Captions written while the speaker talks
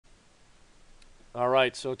All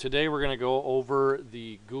right, so today we're going to go over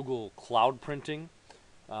the Google Cloud Printing,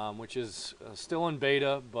 which is still in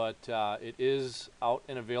beta, but it is out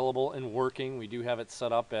and available and working. We do have it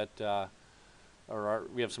set up at,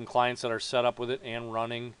 we have some clients that are set up with it and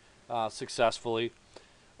running successfully.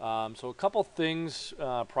 So a couple things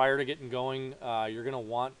prior to getting going, you're going to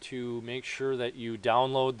want to make sure that you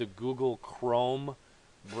download the Google Chrome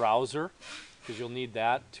browser because you'll need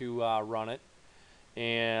that to run it.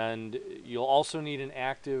 And you'll also need an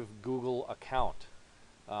active Google account.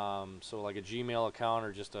 So like a Gmail account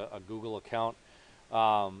or just a Google account.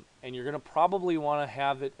 And you're going to probably want to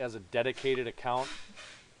have it as a dedicated account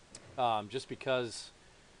just because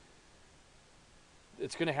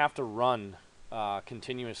it's going to have to run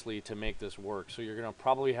continuously to make this work. So you're going to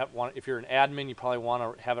probably if you're an admin, you probably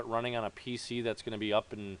want to have it running on a PC that's going to be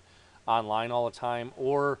up and online all the time,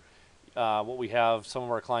 or what we have some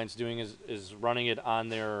of our clients doing is running it on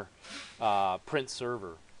their print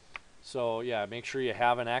server. So yeah, make sure you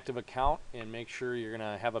have an active account and make sure you're going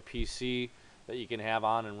to have a PC that you can have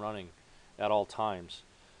on and running at all times.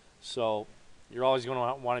 So you're always going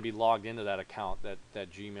to want to be logged into that account, that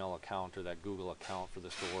Gmail account or that Google account for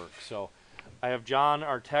this to work. So I have John,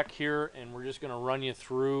 our tech here, and we're just going to run you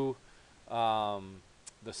through the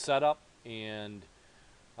setup, and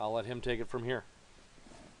I'll let him take it from here.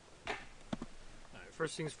 Alright,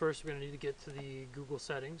 first things first, we're going to need to get to the Google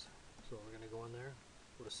settings. So we're going to go in there,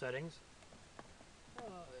 go to settings.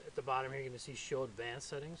 At the bottom here, you're going to see show advanced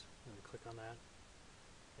settings. I'm going to click on that.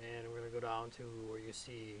 And we're going to go down to where you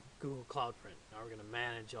see Google Cloud Print. Now we're going to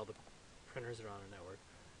manage all the printers that are on the network.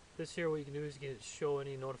 This here, what you can do is you can show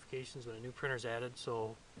any notifications when a new printer is added.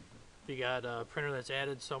 So if you got a printer that's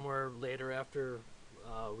added somewhere later after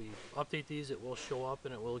we update these, it will show up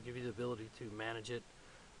and it will give you the ability to manage it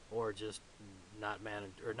or just not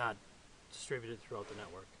manage or not distribute it throughout the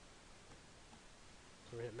network.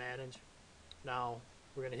 So we're going to hit manage. Now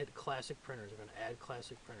we're going to hit classic printers. We're going to add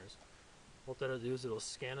classic printers. What that'll do is it'll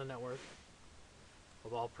scan a network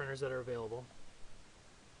of all printers that are available.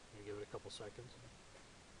 I'm going to give it a couple seconds.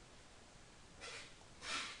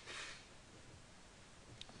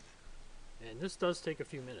 And this does take a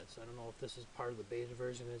few minutes. I don't know if this is part of the beta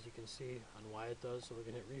version, as you can see on why it does. So we're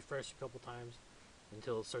going to hit refresh a couple times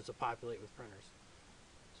until it starts to populate with printers.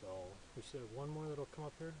 So we should have one more that'll come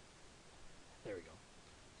up here. There we go.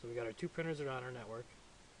 So we got our two printers that are on our network.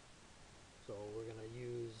 So we're going to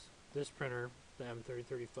use this printer, the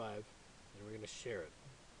M3035, and we're going to share it.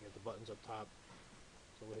 You got the buttons up top.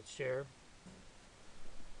 So we'll hit share.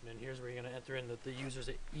 And then here's where you're going to enter in the user's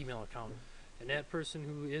email account. And that person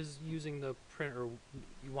who is using the printer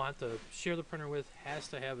you want to share the printer with has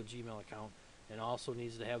to have a Gmail account and also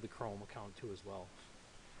needs to have the Chrome account too as well.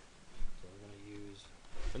 So we're going to use...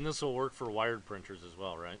 And this will work for wired printers as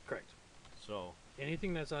well, right? Correct. So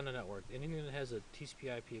anything that's on the network, anything that has a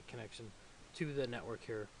TCP/IP connection to the network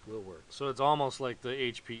here will work. So it's almost like the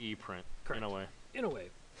HPE print. Correct. In a way. In a way,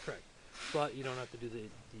 correct. But you don't have to do the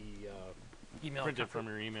email Print it account from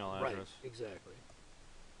your email address. Right, exactly.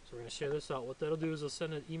 So we're going to share this out. What that'll do is it'll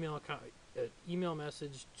send an email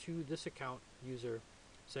message to this account user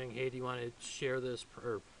saying, hey, do you want to share this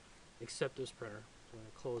or accept this printer? So we're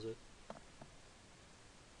going to close it.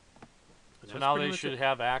 And so now they should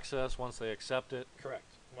have access once they accept it. Correct.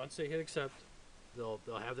 Once they hit accept, they'll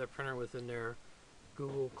have that printer within their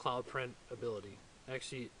Google Cloud Print ability.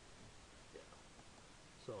 Actually, yeah.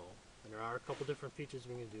 So, and there are a couple different features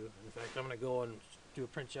we can do. In fact, I'm going to go and do a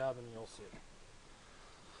print job and you'll see it.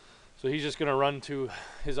 So he's just going to run to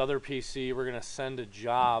his other PC. We're going to send a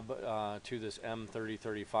job to this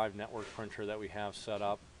M3035 network printer that we have set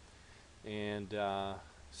up. And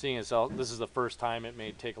seeing as this is the first time, it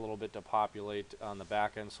may take a little bit to populate on the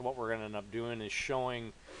back end. So what we're going to end up doing is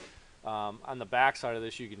showing on the back side of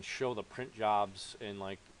this, you can show the print jobs and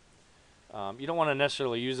like you don't want to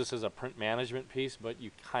necessarily use this as a print management piece, but you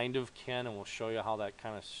kind of can, and we'll show you how that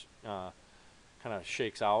kind of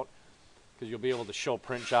shakes out. Because you'll be able to show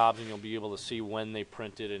print jobs and you'll be able to see when they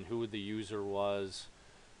printed and who the user was.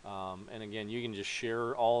 And again, you can just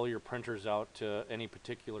share all your printers out to any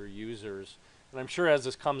particular users. And I'm sure as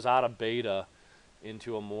this comes out of beta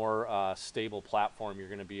into a more stable platform, you're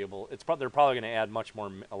going to be able. They're probably going to add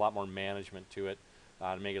a lot more management to it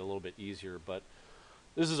to make it a little bit easier. But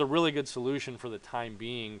this is a really good solution for the time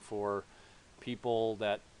being for people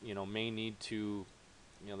that may need to.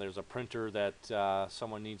 There's a printer that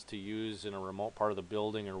someone needs to use in a remote part of the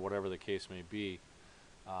building or whatever the case may be.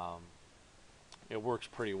 It works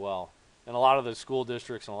pretty well. And a lot of the school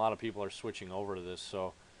districts and a lot of people are switching over to this,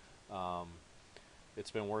 so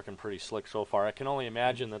it's been working pretty slick so far. I can only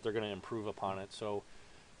imagine that they're going to improve upon it. So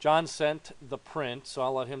John sent the print, so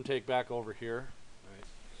I'll let him take back over here. Alright,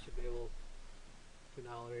 should be able to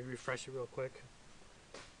now, let me refresh it real quick.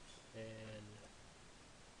 And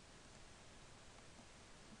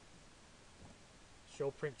show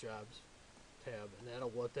print jobs tab,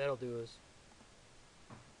 and what that'll do is,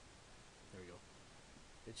 there we go.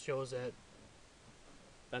 It shows that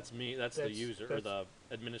That's me. That's the user or the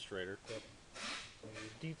administrator.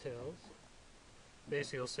 details.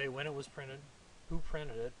 Basically, it'll say when it was printed, who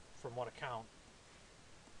printed it, from what account,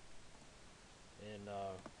 and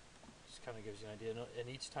just kind of gives you an idea. And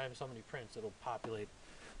each time somebody prints, it'll populate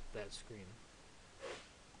that screen.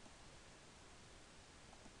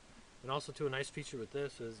 And also, too, a nice feature with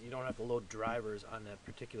this is you don't have to load drivers on that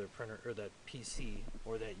particular printer or that PC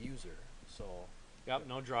or that user. So, Yep,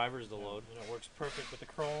 no drivers to load. and it works perfect with the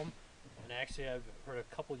Chrome. And actually, I've heard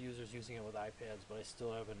a couple users using it with iPads, but I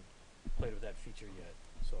still haven't played with that feature yet.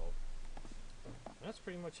 So, that's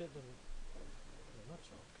pretty much it in a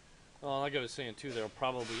nutshell. Well, like I was saying too, they'll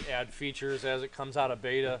probably add features as it comes out of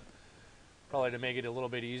beta, probably to make it a little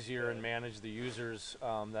bit easier and manage the users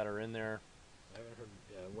that are in there. I haven't heard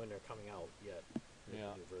when they're coming out yet. The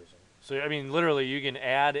Yeah. new version. So I mean, literally, you can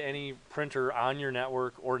add any printer on your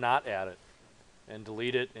network or not add it, and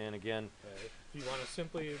delete it. And again, If you want to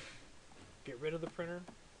simply get rid of the printer,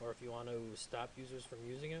 or if you want to stop users from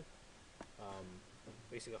using it,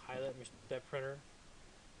 basically highlight that printer,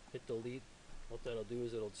 hit delete. What that'll do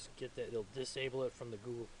is it'll just it'll disable it from the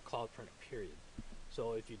Google Cloud Print period.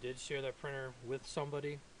 So if you did share that printer with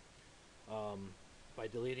somebody, by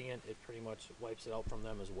deleting it, it pretty much wipes it out from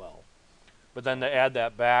them as well. but then to add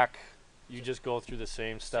that back, you just go through the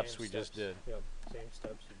same steps Same we just did. Yep, same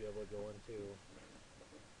steps. You'd be able to go into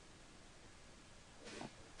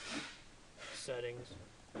settings,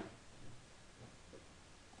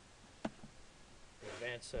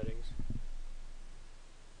 advanced settings,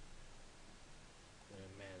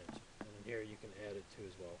 and manage. And in here you can add it too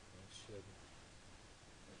as well. It should.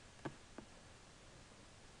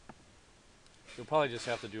 You'll probably just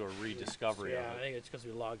have to do a rediscovery Yeah, of I it. think it's because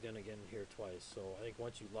we logged in again here twice. So I think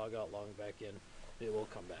once you log out, log back in, it will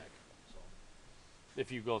come back. So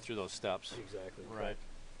If you go through those steps. exactly. Right. correct.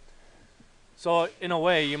 So in a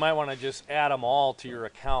way, you might want to just add them all to your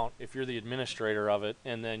account if you're the administrator of it,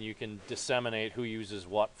 and then you can disseminate who uses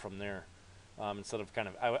what from there. Instead of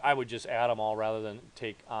I would just add them all rather than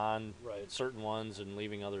take on Right. certain ones and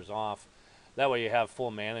leaving others off. That way, you have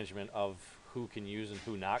full management of who can use and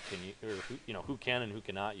who not can, or who can and who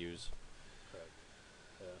cannot use. Correct.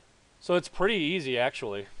 Yeah. So it's pretty easy,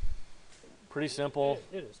 actually. Pretty simple.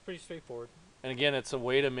 It is pretty straightforward. And again, it's a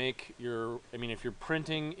way to make if you're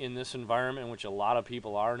printing in this environment, which a lot of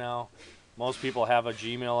people are now, most people have a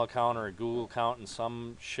Gmail account or a Google account in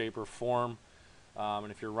some shape or form.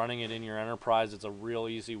 And if you're running it in your enterprise, it's a real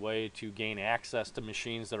easy way to gain access to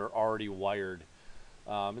machines that are already wired.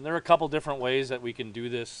 And there are a couple different ways that we can do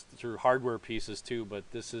this through hardware pieces too, but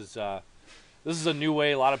this is a new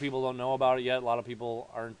way. A lot of people don't know about it yet. A lot of people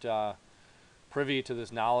aren't privy to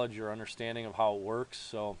this knowledge or understanding of how it works,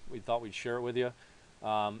 so we thought we'd share it with you.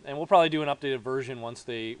 And we'll probably do an updated version once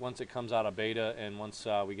it comes out of beta, and once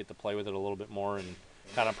we get to play with it a little bit more and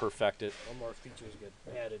kind of perfect it. One more features get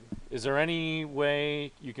added. Is there any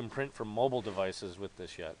way you can print from mobile devices with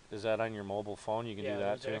this yet? Is that on your mobile phone? You can do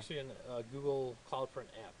that too? There's actually a Google Cloud Print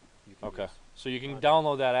app you can Okay. use. So you can on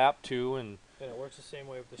download that app too, and And it works the same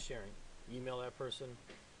way with the sharing. Email that person,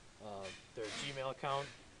 their Gmail account,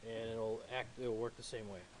 and it'll work the same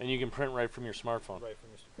way. you can print right from your smartphone. Right from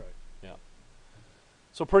Mr. Craig.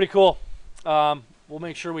 So pretty cool. We'll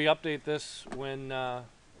make sure we update this when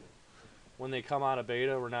they come out of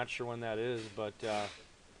beta. We're not sure when that is, but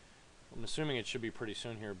I'm assuming it should be pretty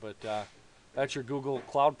soon here. But that's your Google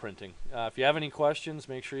Cloud Printing. If you have any questions,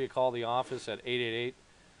 make sure you call the office at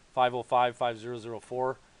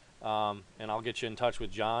 888-505-5004, and I'll get you in touch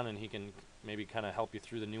with John, and he can maybe kind of help you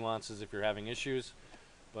through the nuances if you're having issues.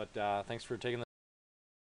 But thanks for taking the